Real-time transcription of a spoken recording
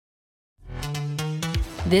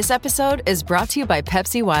This episode is brought to you by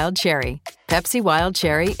Pepsi Wild Cherry. Pepsi Wild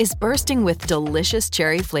Cherry is bursting with delicious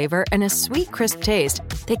cherry flavor and a sweet, crisp taste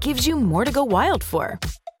that gives you more to go wild for.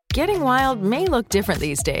 Getting wild may look different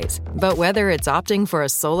these days, but whether it's opting for a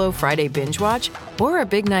solo Friday binge watch or a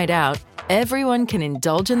big night out, everyone can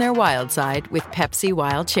indulge in their wild side with Pepsi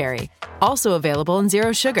Wild Cherry. Also available in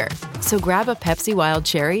Zero Sugar. So grab a Pepsi Wild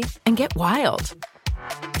Cherry and get wild.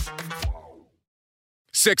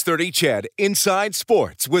 630 CHED Inside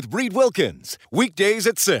Sports with Reed Wilkins. Weekdays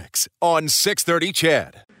at 6 on 630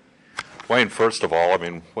 CHED. Wayne, first of all, I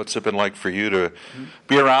mean, what's it been like for you to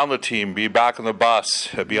be around the team, be back on the bus,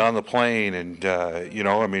 be on the plane, and,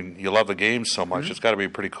 I mean, you love the game so much. It's got to be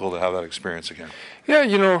pretty cool to have that experience again. Yeah,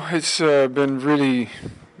 it's been really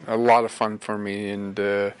a lot of fun for me, and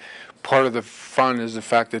part of the fun is the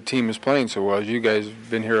fact that the team is playing so well. You guys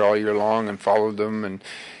have been here all year long and followed them, and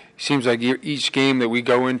it seems like each game that we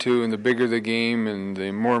go into, and the bigger the game and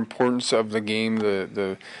the more importance of the game,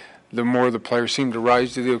 the more the players seem to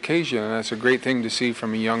rise to the occasion, and that's a great thing to see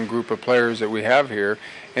from a young group of players that we have here.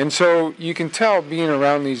 And so you can tell, being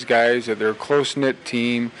around these guys, that they're a close-knit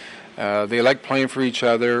team. They like playing for each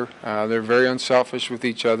other. They're very unselfish with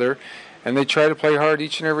each other, and they try to play hard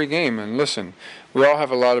each and every game. And listen, we all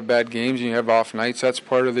have a lot of bad games, and you have off nights. That's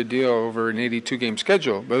part of the deal over an 82-game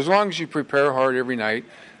schedule. But as long as you prepare hard every night,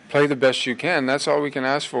 play the best you can, that's all we can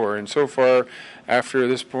ask for. And so far, at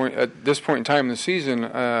this point in time in the season,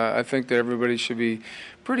 I think that everybody should be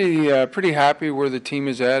pretty happy where the team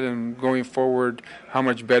is at, and going forward, how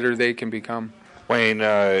much better they can become. Wayne,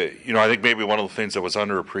 I think maybe one of the things that was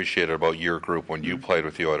underappreciated about your group when you played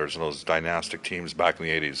with the Oilers and those dynastic teams back in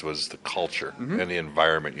the 80s was the culture and the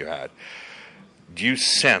environment you had. Do you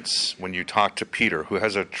sense, when you talk to Peter, who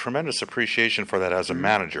has a tremendous appreciation for that as a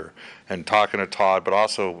manager, and talking to Todd, but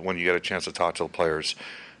also when you get a chance to talk to the players,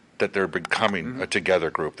 that they're becoming a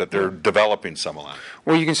together group, that they're developing some of that?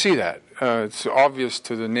 Well, you can see that. It's obvious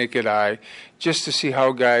to the naked eye, just to see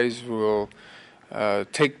how guys will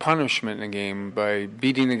take punishment in a game by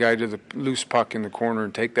beating the guy to the loose puck in the corner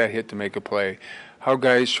and take that hit to make a play, how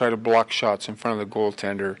guys try to block shots in front of the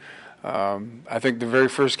goaltender. I think the very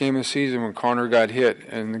first game of the season when Connor got hit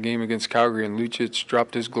in the game against Calgary and Lucic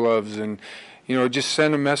dropped his gloves, and just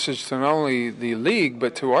send a message to not only the league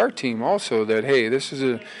but to our team also that, hey, this is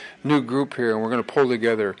a new group here and we're going to pull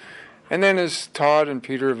together. And then, as Todd and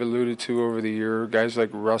Peter have alluded to over the year, guys like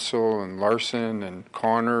Russell and Larson and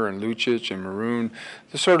Connor and Lucic and Maroon,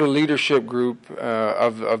 the sort of leadership group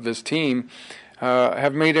of this team,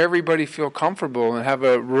 have made everybody feel comfortable and have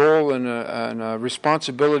a role and a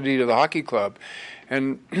responsibility to the hockey club.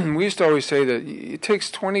 And we used to always say that it takes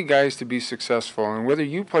 20 guys to be successful, and whether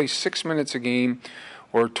you play 6 minutes a game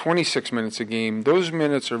or 26 minutes a game, those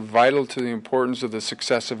minutes are vital to the importance of the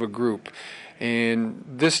success of a group. And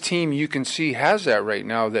this team, you can see, has that right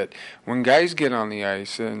now, that when guys get on the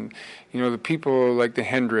ice and, the people like the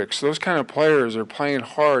Hendricks, those kind of players are playing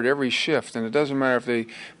hard every shift. And it doesn't matter if they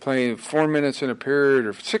play 4 minutes in a period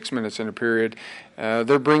or 6 minutes in a period,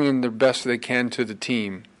 they're bringing the best they can to the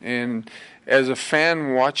team. And as a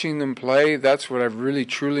fan watching them play, that's what I've really,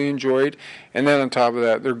 truly enjoyed. And then on top of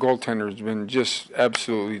that, their goaltender has been just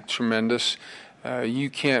absolutely tremendous. You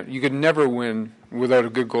could never win without a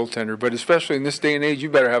good goaltender, but especially in this day and age, you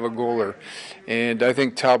better have a goaler. And I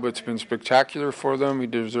think Talbot's been spectacular for them. He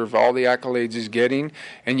deserves all the accolades he's getting,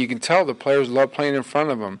 and you can tell the players love playing in front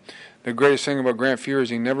of him. The greatest thing about Grant Fuhr is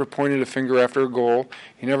he never pointed a finger after a goal.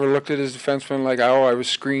 He never looked at his defenseman like, oh, I was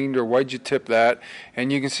screened, or why'd you tip that?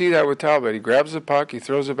 And you can see that with Talbot. He grabs the puck, he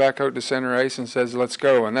throws it back out to center ice and says, let's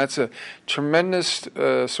go. And that's a tremendous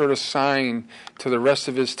sort of sign to the rest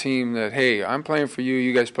of his team that, hey, I'm playing for you,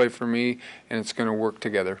 you guys play for me, and it's going to work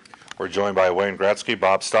together. We're joined by Wayne Gretzky,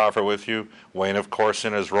 Bob Stauffer with you. Wayne, of course,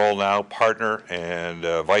 in his role now, partner and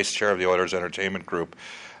vice chair of the Oilers Entertainment Group.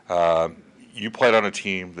 You played on a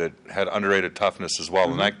team that had underrated toughness as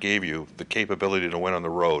well, and that gave you the capability to win on the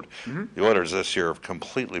road. The Oilers this year have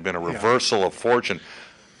completely been a reversal of fortune.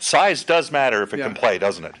 Size does matter if it can play,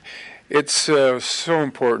 doesn't it? It's so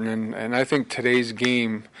important, and I think today's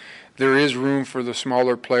game, there is room for the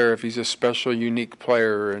smaller player if he's a special, unique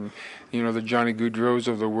player, and the Johnny Gaudreaus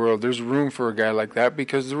of the world. There's room for a guy like that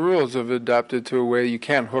because the rules have adapted to a way you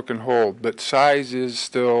can't hook and hold, but size is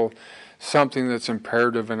still something that's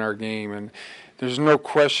imperative in our game. And there's no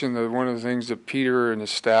question that one of the things that Peter and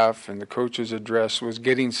his staff and the coaches addressed was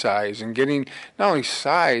getting size, and getting not only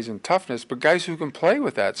size and toughness, but guys who can play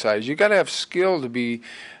with that size. You got to have skill to be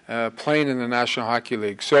playing in the National Hockey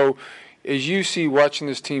League. So as you see watching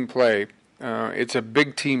this team play, it's a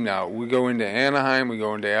big team now. We go into Anaheim, we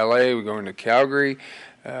go into LA, we go into Calgary.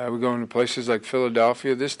 We go into places like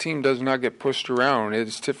Philadelphia. This team does not get pushed around.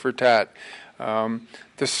 It's tit for tat.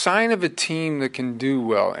 The sign of a team that can do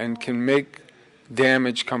well and can make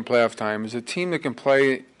damage come playoff time is a team that can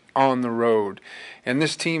play on the road. And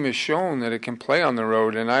this team has shown that it can play on the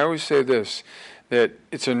road. And I always say this, that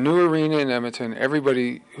it's a new arena in Edmonton.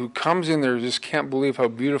 Everybody who comes in there just can't believe how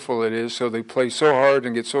beautiful it is, so they play so hard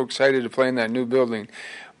and get so excited to play in that new building.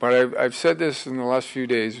 But I've said this in the last few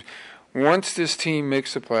days. Once this team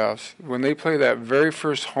makes the playoffs, when they play that very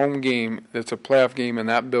first home game that's a playoff game in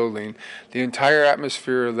that building, the entire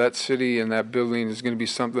atmosphere of that city and that building is going to be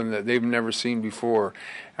something that they've never seen before.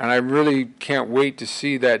 And I really can't wait to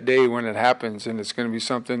see that day when it happens, and it's going to be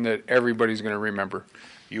something that everybody's going to remember.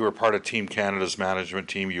 You were part of Team Canada's management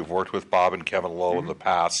team. You've worked with Bob and Kevin Lowe in the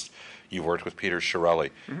past. You've worked with Peter Chiarelli.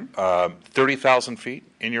 30,000 feet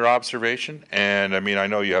in your observation, and I mean, I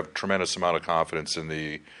know you have tremendous amount of confidence in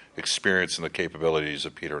the experience and the capabilities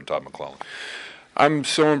of Peter and Todd McLellan. I'm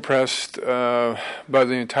so impressed by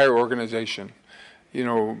the entire organization. You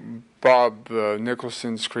know, Bob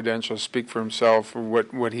Nicholson's credentials speak for himself,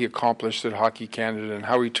 what he accomplished at Hockey Canada and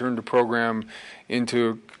how he turned the program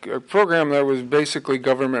into a program that was basically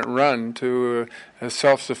government run to a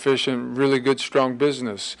self-sufficient, really good, strong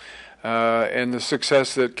business. And the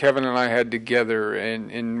success that Kevin and I had together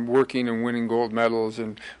in working and winning gold medals,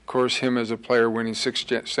 and of course him as a player winning 6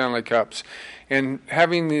 Stanley Cups, and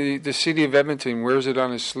having the city of Edmonton wears it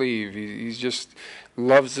on his sleeve. He's just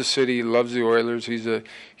loves the city, loves the Oilers. He's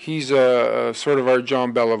a sort of our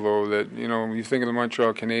John Beliveau. That, you know, you think of the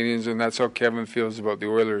Montreal Canadiens, and that's how Kevin feels about the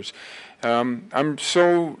Oilers. I'm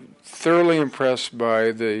so thoroughly impressed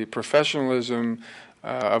by the professionalism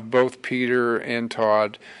of both Peter and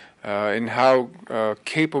Todd. And how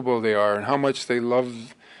capable they are, and how much they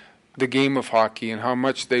love the game of hockey, and how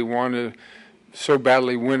much they want to so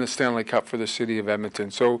badly win a Stanley Cup for the city of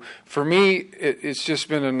Edmonton. So for me, it's just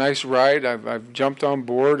been a nice ride. I've jumped on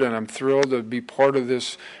board, and I'm thrilled to be part of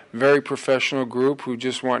this very professional group who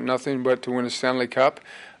just want nothing but to win a Stanley Cup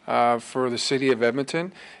for the city of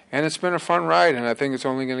Edmonton. And it's been a fun ride, and I think it's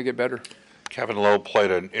only going to get better. Kevin Lowe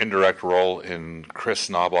played an indirect role in Chris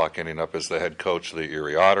Knobloch ending up as the head coach of the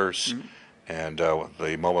Erie Otters. And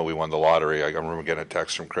the moment we won the lottery, I remember getting a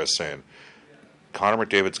text from Chris saying, Connor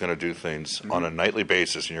McDavid's going to do things on a nightly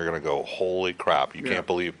basis, and you're going to go, holy crap, you can't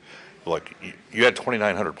believe. Look, you had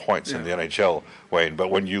 2,900 points in the NHL, Wayne,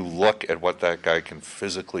 but when you look at what that guy can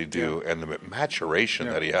physically do and the maturation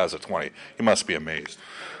that he has at 20, you must be amazed.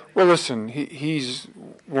 Well, listen, he's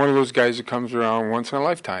one of those guys that comes around once in a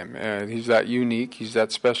lifetime. He's that unique. He's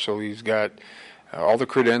that special. He's got all the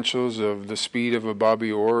credentials of the speed of a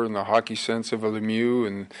Bobby Orr and the hockey sense of a Lemieux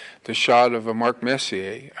and the shot of a Mark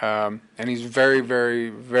Messier. And he's very, very,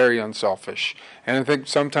 very unselfish. And I think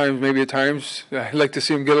sometimes, maybe at times, I'd like to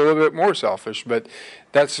see him get a little bit more selfish. But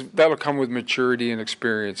that'll come with maturity and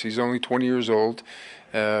experience. He's only 20 years old.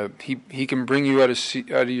 He can bring you out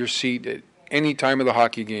of your seat at any time of the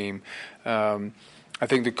hockey game. I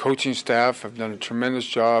think the coaching staff have done a tremendous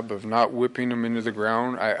job of not whipping him into the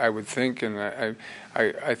ground. I would think, and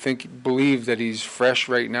I believe that he's fresh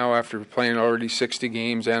right now after playing already 60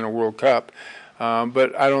 games and a World Cup.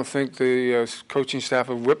 But I don't think the coaching staff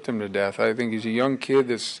have whipped him to death. I think he's a young kid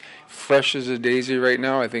that's fresh as a daisy right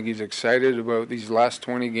now. I think he's excited about these last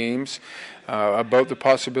 20 games, about the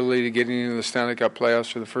possibility of getting into the Stanley Cup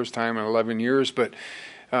playoffs for the first time in 11 years. But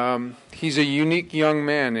he's a unique young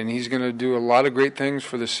man, and he's going to do a lot of great things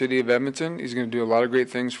for the city of Edmonton. He's going to do a lot of great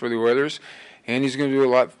things for the Oilers, and he's going to do a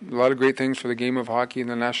lot of great things for the game of hockey in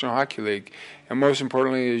the National Hockey League. And most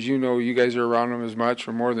importantly, as you know, you guys are around him as much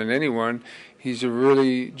or more than anyone. He's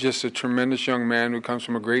just a tremendous young man who comes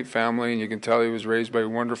from a great family, and you can tell he was raised by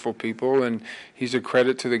wonderful people, and he's a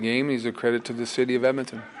credit to the game. He's a credit to the city of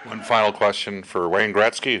Edmonton. One final question for Wayne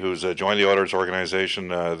Gretzky, who's joined the Oilers organization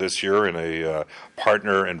this year in a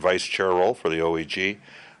partner and vice chair role for the OEG.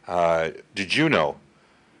 Did you know,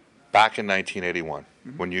 back in 1981,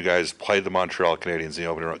 when you guys played the Montreal Canadiens in the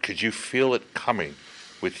opening round, could you feel it coming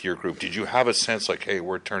with your group? Did you have a sense like, hey,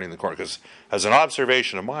 we're turning the corner? Because as an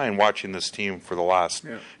observation of mine, watching this team for the last,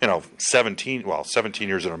 17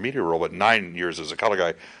 years in a media role, but 9 years as a color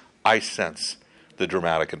guy, I sense the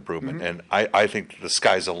dramatic improvement. And I think the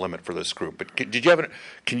sky's the limit for this group. But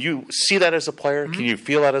can you see that as a player? Can you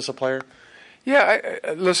feel that as a player? Yeah,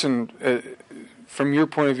 listen, from your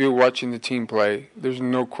point of view, watching the team play, there's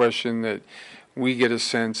no question that we get a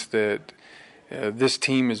sense that this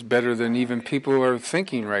team is better than even people are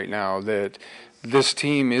thinking right now, that this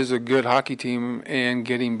team is a good hockey team and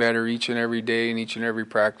getting better each and every day and each and every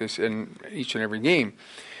practice and each and every game.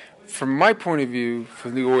 From my point of view, for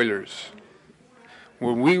the Oilers,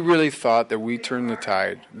 where we really thought that we turned the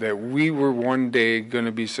tide, that we were one day going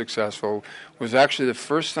to be successful, was actually the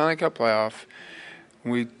first Stanley Cup playoff.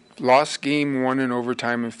 We lost game 1 in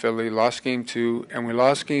overtime in Philly, lost game 2, and we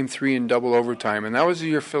lost game 3 in double overtime. And that was the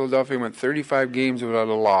year Philadelphia went 35 games without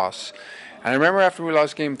a loss. And I remember after we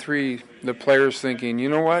lost game 3, the players thinking, you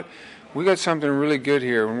know what? We got something really good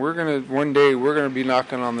here, and one day we're gonna be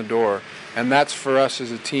knocking on the door. And that's for us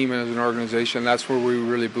as a team and as an organization. That's where we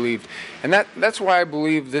really believed. And that's why I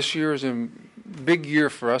believe this year is a big year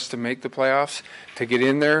for us to make the playoffs, to get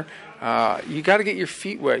in there. You got to get your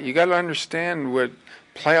feet wet. You got to understand what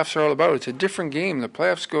playoffs are all about. It's a different game. The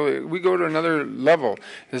playoffs we go to another level.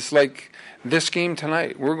 It's like this game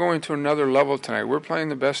tonight. We're going to another level tonight. We're playing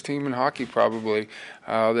the best team in hockey probably.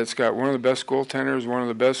 That's got one of the best goaltenders, one of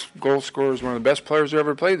the best goal scorers, one of the best players who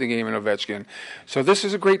ever played the game in Ovechkin. So this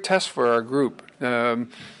is a great test for our group.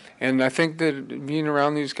 And I think that being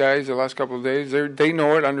around these guys the last couple of days, they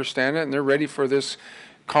know it, understand it, and they're ready for this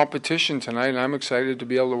competition tonight, and I'm excited to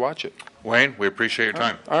be able to watch it. Wayne, we appreciate your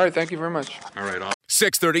time. All right, thank you very much. All right.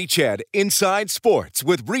 630 CHED Inside Sports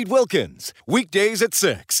with Reed Wilkins. Weekdays at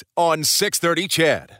 6 on 630 CHED.